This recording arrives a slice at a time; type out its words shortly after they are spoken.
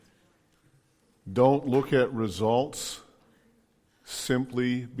Don't look at results.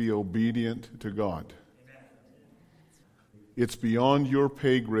 Simply be obedient to God. It's beyond your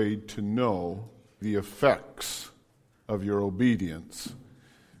pay grade to know the effects of your obedience.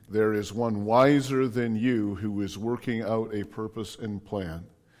 There is one wiser than you who is working out a purpose and plan.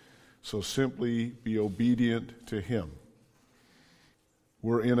 So simply be obedient to him.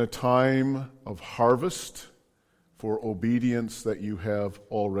 We're in a time of harvest for obedience that you have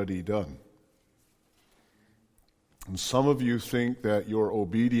already done. And some of you think that your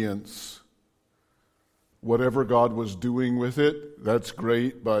obedience, whatever God was doing with it, that's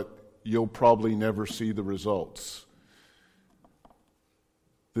great, but you'll probably never see the results.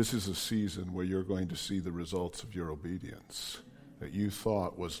 This is a season where you're going to see the results of your obedience that you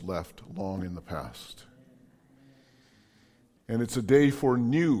thought was left long in the past. And it's a day for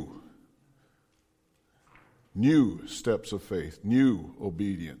new steps of faith, new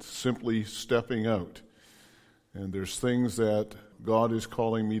obedience, simply stepping out. And there's things that God is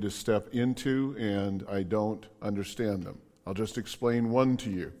calling me to step into, and I don't understand them. I'll just explain one to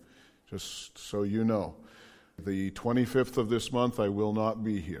you, just so you know. The 25th of this month, I will not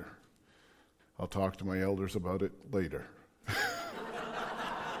be here. I'll talk to my elders about it later.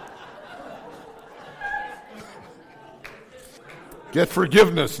 Get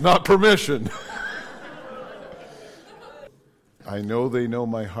forgiveness, not permission. I know they know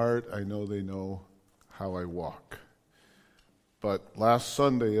my heart. I know they know how I walk. But last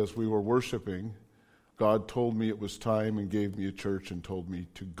Sunday, as we were worshiping, God told me it was time and gave me a church and told me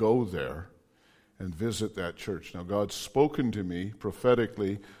to go there and visit that church. Now, God's spoken to me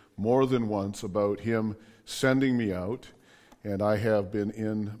prophetically more than once about him sending me out, and I have been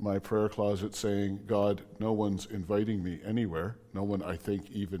in my prayer closet saying, God, no one's inviting me anywhere. No one, I think,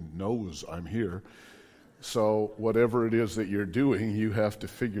 even knows I'm here. So whatever it is that you're doing, you have to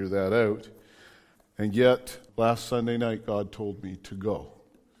figure that out. And yet, last Sunday night, God told me to go.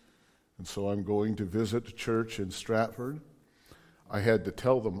 And so I'm going to visit a church in Stratford. I had to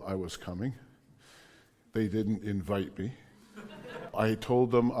tell them I was coming. They didn't invite me. I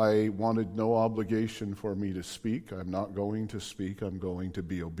told them I wanted no obligation for me to speak. I'm not going to speak. I'm going to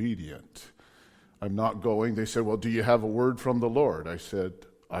be obedient. I'm not going. They said, well, do you have a word from the Lord? I said,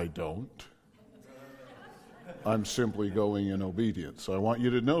 I don't. I'm simply going in obedience. So I want you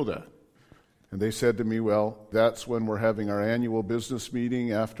to know that. And they said to me, well, that's when we're having our annual business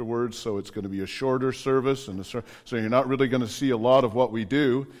meeting afterwards, so it's going to be a shorter service, and so you're not really going to see a lot of what we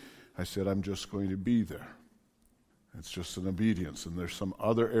do. I said, I'm just going to be there. It's just an obedience. And there's some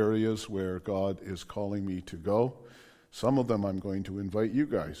other areas where God is calling me to go. Some of them I'm going to invite you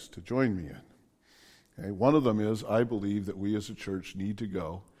guys to join me in. Okay? One of them is I believe that we as a church need to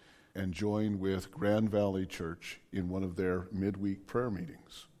go and join with Grand Valley Church in one of their midweek prayer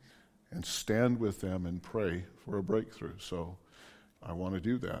meetings and stand with them and pray for a breakthrough. So I want to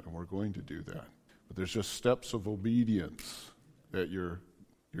do that, and we're going to do that. But there's just steps of obedience that you're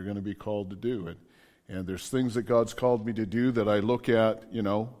going to be called to do. And there's things that God's called me to do that I look at,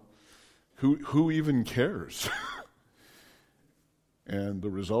 who even cares? And the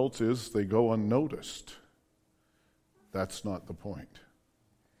result is they go unnoticed. That's not the point.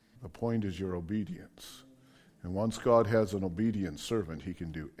 The point is your obedience. And once God has an obedient servant, he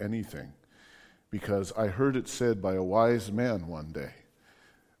can do anything. Because I heard it said by a wise man one day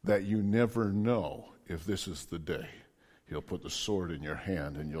that you never know if this is the day he'll put the sword in your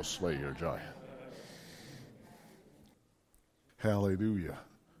hand and you'll slay your giant. Hallelujah.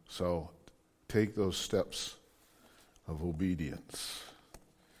 So take those steps of obedience.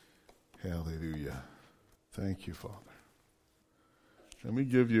 Hallelujah. Thank you, Father. Let me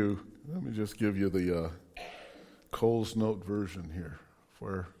just give you the Cole's Note version here of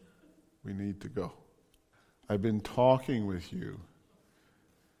where we need to go. I've been talking with you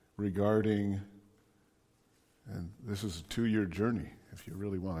regarding, and this is a 2-year journey if you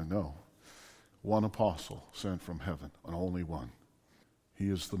really want to know, one apostle sent from heaven, and only one. He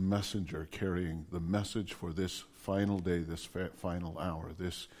is the messenger carrying the message for this final day, this final hour,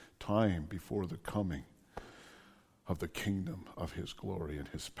 this time before the coming of the kingdom of his glory and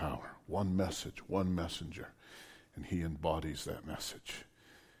his power. One message, one messenger. And he embodies that message.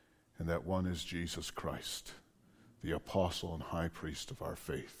 And that one is Jesus Christ, the apostle and high priest of our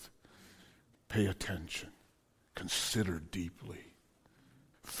faith. Pay attention. Consider deeply.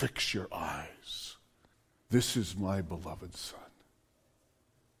 Fix your eyes. This is my beloved Son.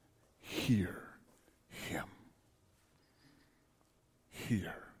 Hear him.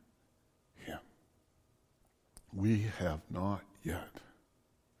 Hear him. We have not yet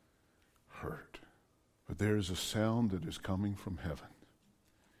heard. But there is a sound that is coming from heaven.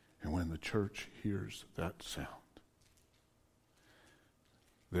 And when the church hears that sound,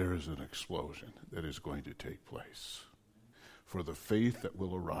 there is an explosion that is going to take place. For the faith that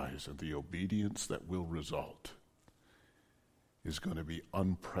will arise and the obedience that will result is going to be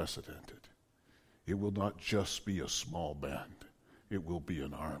unprecedented. It will not just be a small band. It will be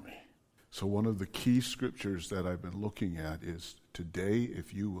an army. So one of the key scriptures that I've been looking at is, today,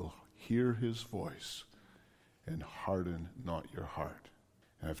 if you will hear his voice and harden not your heart.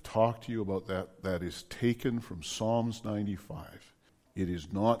 And I've talked to you about that. That is taken from Psalms 95. It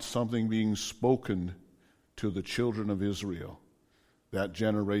is not something being spoken to the children of Israel, that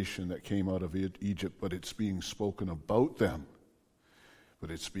generation that came out of Egypt, but it's being spoken about them.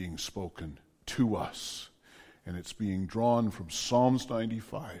 But it's being spoken to us. And it's being drawn from Psalms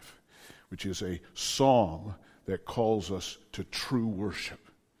 95, which is a psalm that calls us to true worship,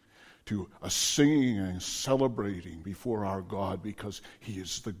 to a singing and celebrating before our God, because he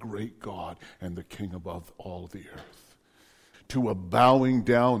is the great God and the King above all the earth, to a bowing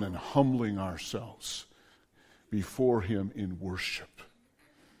down and humbling ourselves before him in worship,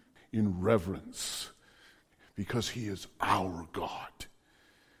 in reverence, because he is our God.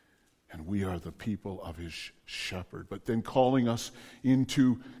 And we are the people of his shepherd. But then calling us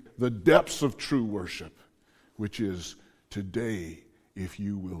into the depths of true worship, which is, today, if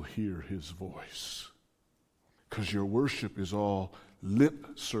you will hear his voice. Because your worship is all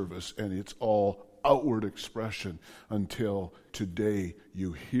lip service and it's all outward expression until today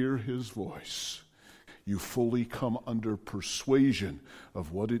you hear his voice. You fully come under persuasion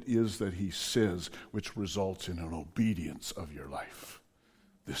of what it is that he says, which results in an obedience of your life.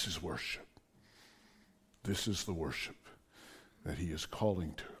 This is worship. This is the worship that he is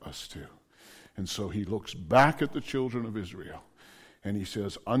calling to us to. And so he looks back at the children of Israel and he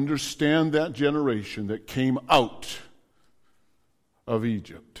says, understand that generation that came out of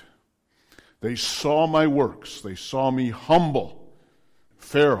Egypt. They saw my works. They saw me humble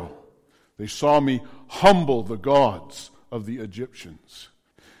Pharaoh. They saw me humble the gods of the Egyptians.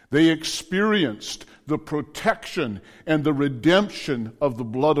 They experienced the protection and the redemption of the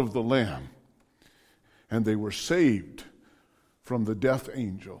blood of the Lamb. And they were saved from the death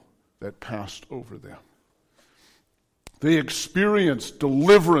angel that passed over them. They experienced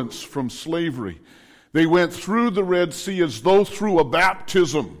deliverance from slavery. They went through the Red Sea as though through a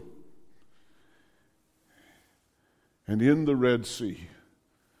baptism. And in the Red Sea,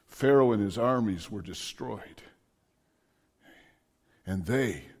 Pharaoh and his armies were destroyed. And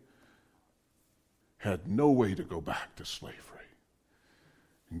they had no way to go back to slavery.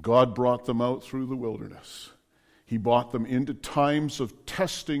 And God brought them out through the wilderness. He brought them into times of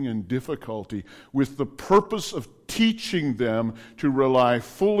testing and difficulty with the purpose of teaching them to rely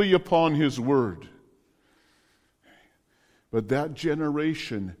fully upon his word. But that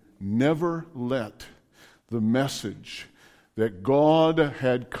generation never let the message that God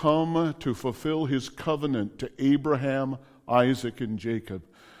had come to fulfill his covenant to Abraham, Isaac, and Jacob,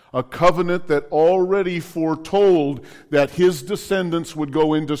 a covenant that already foretold that his descendants would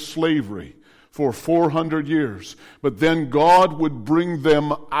go into slavery for 400 years. But then God would bring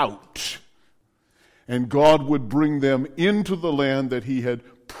them out. And God would bring them into the land that he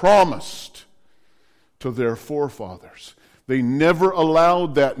had promised to their forefathers. They never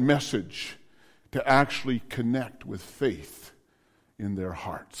allowed that message to actually connect with faith in their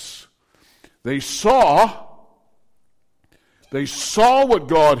hearts. They saw what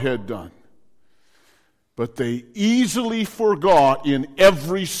God had done, but they easily forgot in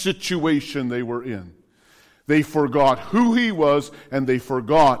every situation they were in. They forgot who he was, and they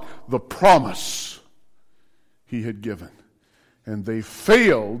forgot the promise he had given. And they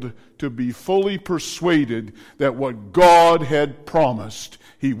failed to be fully persuaded that what God had promised,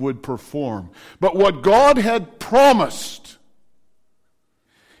 he would perform. But what God had promised,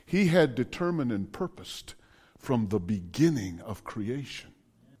 he had determined and purposed from the beginning of creation.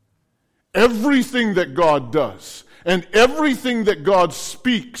 Everything that God does and everything that God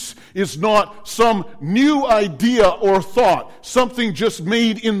speaks is not some new idea or thought, something just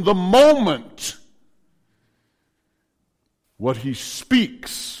made in the moment. What he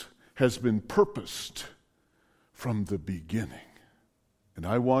speaks has been purposed from the beginning. And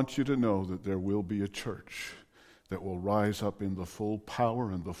I want you to know that there will be a church that will rise up in the full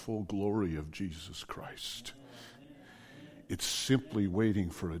power and the full glory of Jesus Christ. It's simply waiting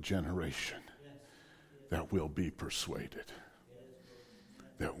for a generation that will be persuaded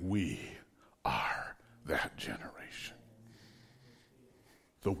that we are that generation.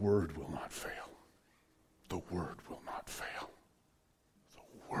 The word will not fail. The word will not fail.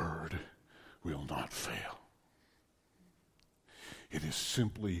 The word will not fail. It is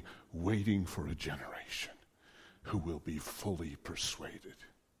simply waiting for a generation who will be fully persuaded.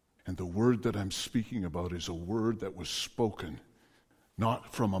 And the word that I'm speaking about is a word that was spoken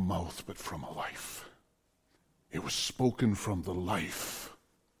not from a mouth, but from a life. It was spoken from the life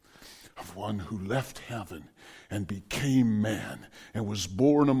of one who left heaven and became man and was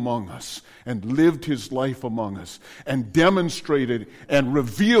born among us and lived his life among us and demonstrated and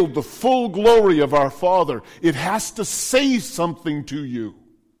revealed the full glory of our Father. It has to say something to you.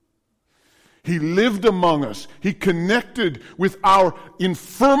 He lived among us. He connected with our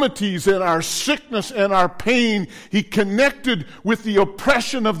infirmities and our sickness and our pain. He connected with the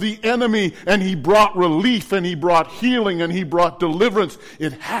oppression of the enemy, and he brought relief, and he brought healing, and he brought deliverance.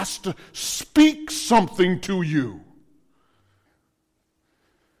 It has to speak something to you.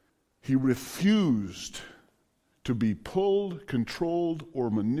 He refused to be pulled, controlled, or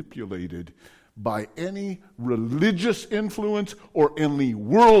manipulated by any religious influence or any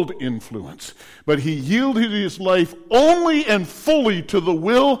world influence. But he yielded his life only and fully to the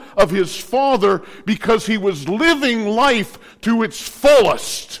will of his Father because he was living life to its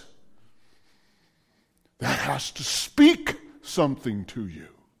fullest. That has to speak something to you.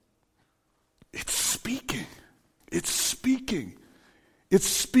 It's speaking. It's speaking. It's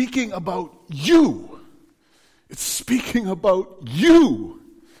speaking about you. It's speaking about you.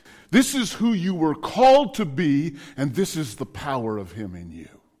 This is who you were called to be, and this is the power of him in you.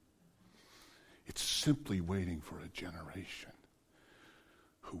 It's simply waiting for a generation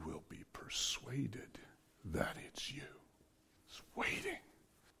who will be persuaded that it's you. It's waiting.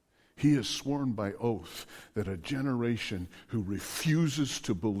 He has sworn by oath that a generation who refuses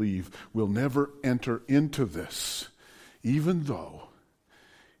to believe will never enter into this, even though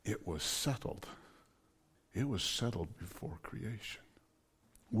it was settled. It was settled before creation.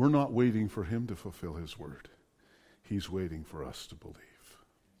 We're not waiting for him to fulfill his word. He's waiting for us to believe.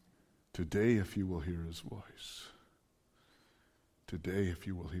 Today, if you will hear his voice. Today, if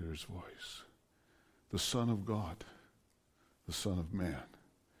you will hear his voice. The Son of God, the Son of Man,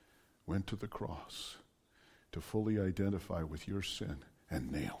 went to the cross to fully identify with your sin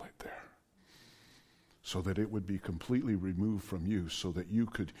and nail it there. So that it would be completely removed from you, so that you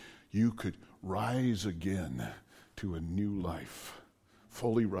could rise again to a new life.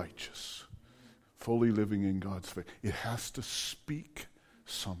 Fully righteous, fully living in God's faith. It has to speak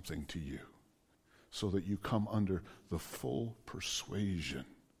something to you so that you come under the full persuasion.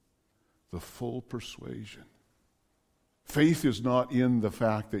 The full persuasion. Faith is not in the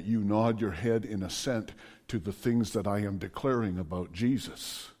fact that you nod your head in assent to the things that I am declaring about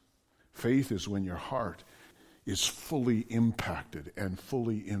Jesus. Faith is when your heart is fully impacted and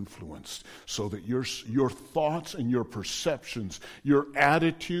fully influenced so that your thoughts and your perceptions, your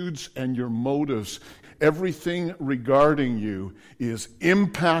attitudes and your motives, everything regarding you is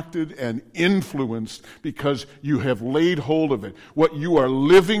impacted and influenced because you have laid hold of it. What you are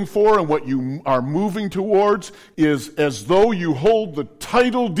living for and what you are moving towards is as though you hold the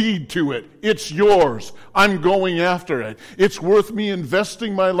title deed to it. It's yours. I'm going after it. It's worth me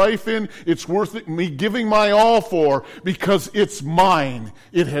investing my life in. It's worth me giving my all for because it's mine.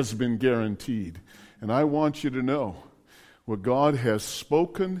 It has been guaranteed. And I want you to know what God has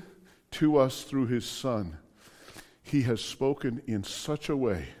spoken to us through his Son. He has spoken in such a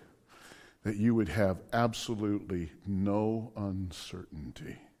way that you would have absolutely no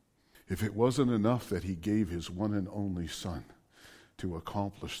uncertainty. If it wasn't enough that he gave his one and only Son to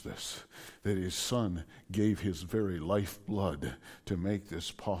accomplish this, that his Son gave his very lifeblood to make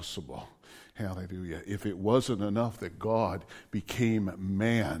this possible. Hallelujah. If it wasn't enough that God became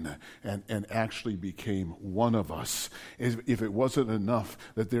man and actually became one of us, if it wasn't enough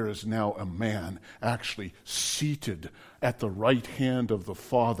that there is now a man actually seated at the right hand of the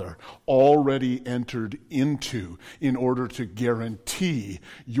Father, already entered into in order to guarantee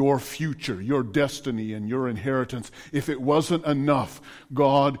your future, your destiny, and your inheritance. If it wasn't enough,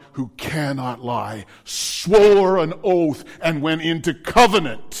 God, who cannot lie, swore an oath and went into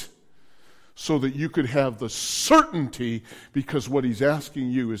covenant so that you could have the certainty, because what he's asking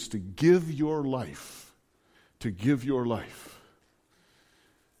you is to give your life. To give your life.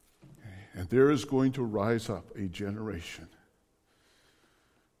 And there is going to rise up a generation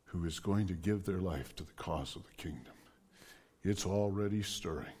who is going to give their life to the cause of the kingdom. It's already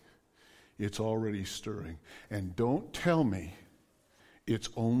stirring. It's already stirring. And don't tell me it's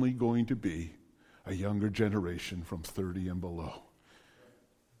only going to be a younger generation from 30 and below.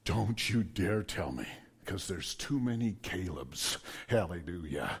 Don't you dare tell me, because there's too many Calebs,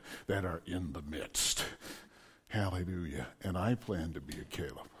 hallelujah, that are in the midst. Hallelujah. And I plan to be a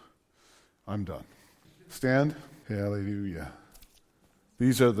Caleb. I'm done. Stand. Hallelujah.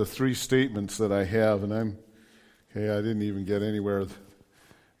 These are the three statements that I have, and I didn't even get anywhere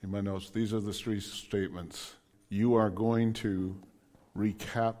in my notes. These are the three statements. You are going to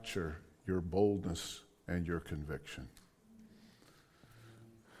recapture your boldness and your conviction.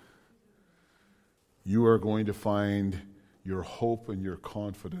 You are going to find your hope and your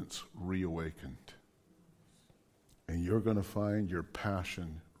confidence reawakened. And you're going to find your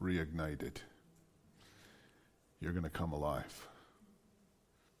passion reignited. You're going to come alive.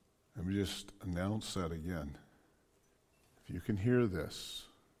 Let me just announce that again. If you can hear this,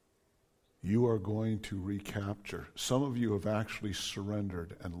 you are going to recapture. Some of you have actually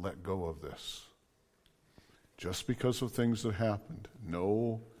surrendered and let go of this. Just because of things that happened.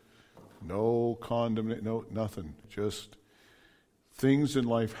 No condemnation, no nothing. Just things in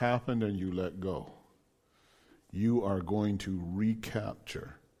life happened and you let go. You are going to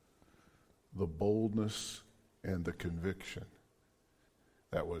recapture the boldness and the conviction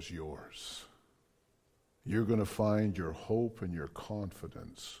that was yours. You're going to find your hope and your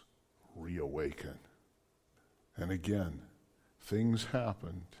confidence reawaken. And again, things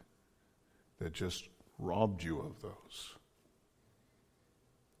happened that just robbed you of those.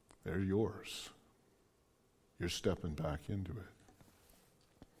 They're yours. You're stepping back into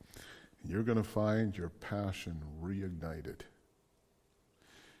it. You're going to find your passion reignited.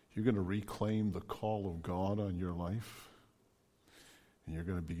 You're going to reclaim the call of God on your life. And you're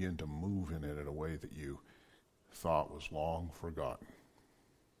going to begin to move in it in a way that you thought was long forgotten.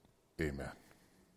 Amen.